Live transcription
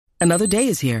Another day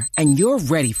is here, and you're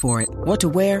ready for it. What to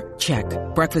wear? Check.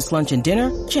 Breakfast, lunch, and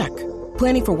dinner? Check.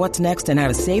 Planning for what's next and how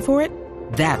to save for it?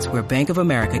 That's where Bank of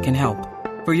America can help.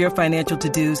 For your financial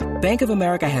to-dos, Bank of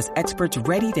America has experts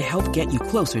ready to help get you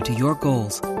closer to your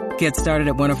goals. Get started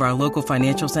at one of our local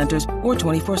financial centers or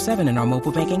 24/7 in our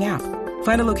mobile banking app.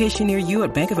 Find a location near you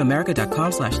at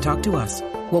bankofamerica.com/talktous.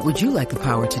 What would you like the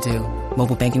power to do?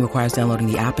 Mobile banking requires downloading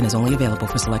the app and is only available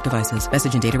for select devices.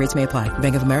 Message and data rates may apply.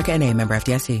 Bank of America N.A., member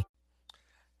FDIC.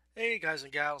 Hey guys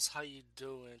and gals, how you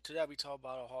doing? Today I'll be talking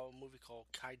about a horror movie called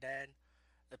Kaidan,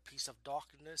 A Piece of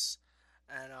Darkness.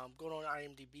 And going on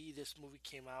IMDb, this movie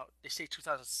came out, they say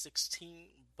 2016,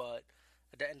 but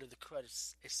at the end of the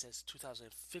credits it says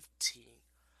 2015.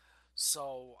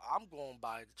 So I'm going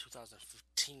by the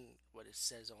 2015, what it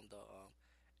says on the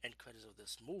end credits of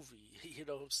this movie. You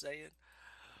know what I'm saying?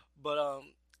 But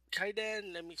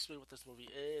Kaidan, let me explain what this movie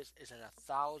is. It's an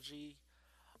anthology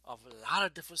of a lot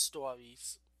of different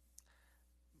stories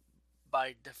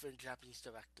by different Japanese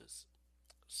directors.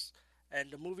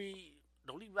 And the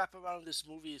only wraparound this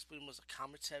movie is pretty much a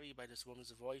commentary by this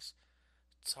woman's voice,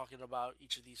 talking about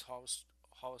each of these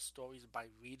horror stories by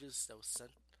readers that was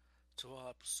sent to her.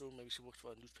 I presume maybe she worked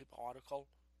for a newspaper article.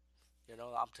 You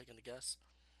know, I'm taking a guess.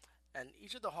 And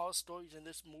each of the horror stories in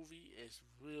this movie is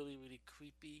really, really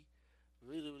creepy,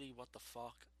 really, really what the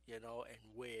fuck, you know,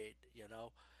 and weird, you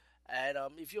know. And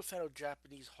if you're a fan of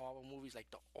Japanese horror movies, like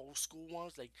the old school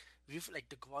ones, like if you like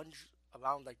the grunge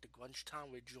around like the grunge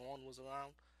time where Ju-on was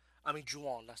around. I mean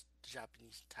Ju-on, that's the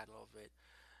Japanese title of it.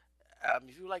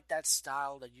 If you like that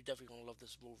style, then you definitely gonna love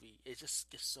this movie. It just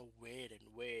gets so weird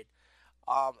and weird.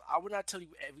 I would not tell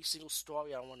you every single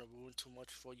story. I don't want to ruin too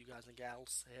much for you guys and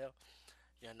gals here,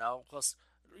 you know, because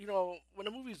you know when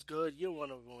a movie's good, you don't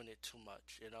want to ruin it too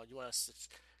much. You know, you want to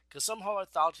because some horror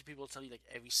anthology people tell you like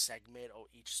every segment or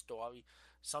each story.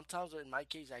 Sometimes in my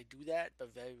case I do that,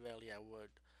 but very rarely I would.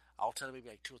 I'll tell maybe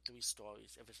like 2 or 3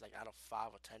 stories if it's like out of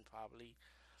 5 or 10 probably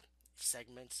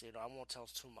segments. You know, I won't tell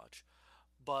too much.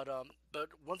 But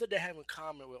one thing they have in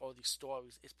common with all these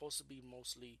stories is supposed to be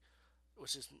mostly,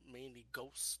 which is mainly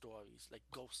ghost stories, like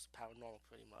ghosts, paranormal,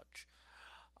 pretty much.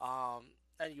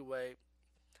 Anyway,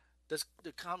 the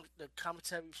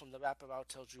commentary from the wraparound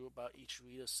tells you about each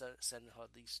reader sending her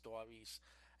these stories,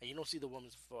 and you don't see the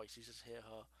woman's voice. You just hear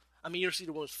her. I mean, you don't see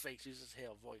the woman's face. You just hear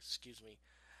her voice. Excuse me.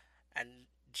 And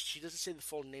she doesn't say the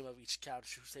full name of each character.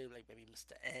 She'll say like maybe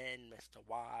Mr. N, Mr.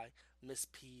 Y, Miss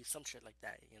P, some shit like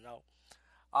that. You know.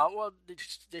 Well,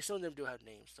 some of them do have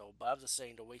names though, but I'm just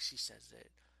saying the way she says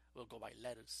it will go by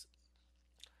letters.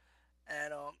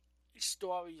 And each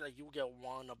story, like you get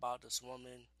one about this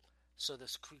woman, so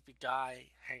this creepy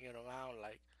guy hanging around,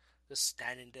 like just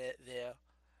standing there.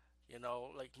 You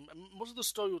know, like most of the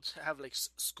story would have like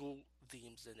school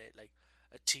themes in it, like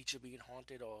a teacher being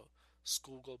haunted, or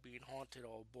schoolgirl being haunted,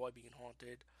 or a boy being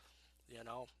haunted. You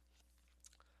know.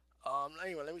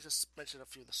 Anyway, let me just mention a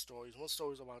few of the stories. One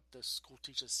story is about this school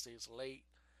teacher stays late.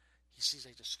 He sees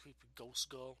like this creepy ghost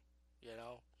girl. You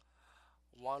know.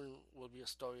 One will be a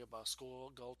story about a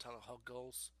school girl telling her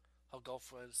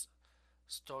girlfriends,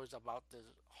 stories about the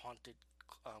haunted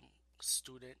um,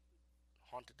 student,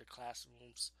 haunted the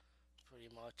classrooms, pretty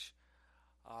much.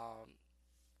 Um,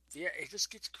 yeah, it just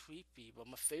gets creepy. But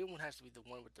my favorite one has to be the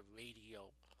one with the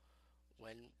radio,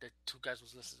 when the two guys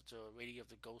was listening to a radio of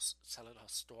the ghost telling her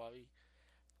story.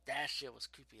 That shit was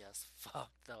creepy as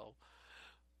fuck, though.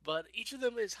 But each of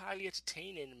them is highly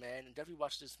entertaining, man. And definitely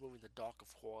watch this movie, The Dark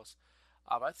of Course.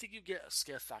 I think you get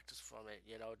scare factors from it,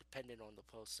 you know, depending on the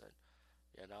person,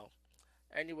 you know.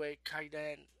 Anyway,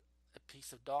 Kaidan, A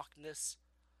Piece of Darkness.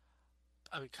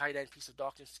 Kaidan, Piece of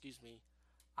Darkness, excuse me.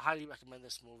 I highly recommend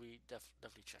this movie.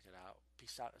 Definitely check it out.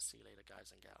 Peace out and see you later,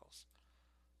 guys and gals.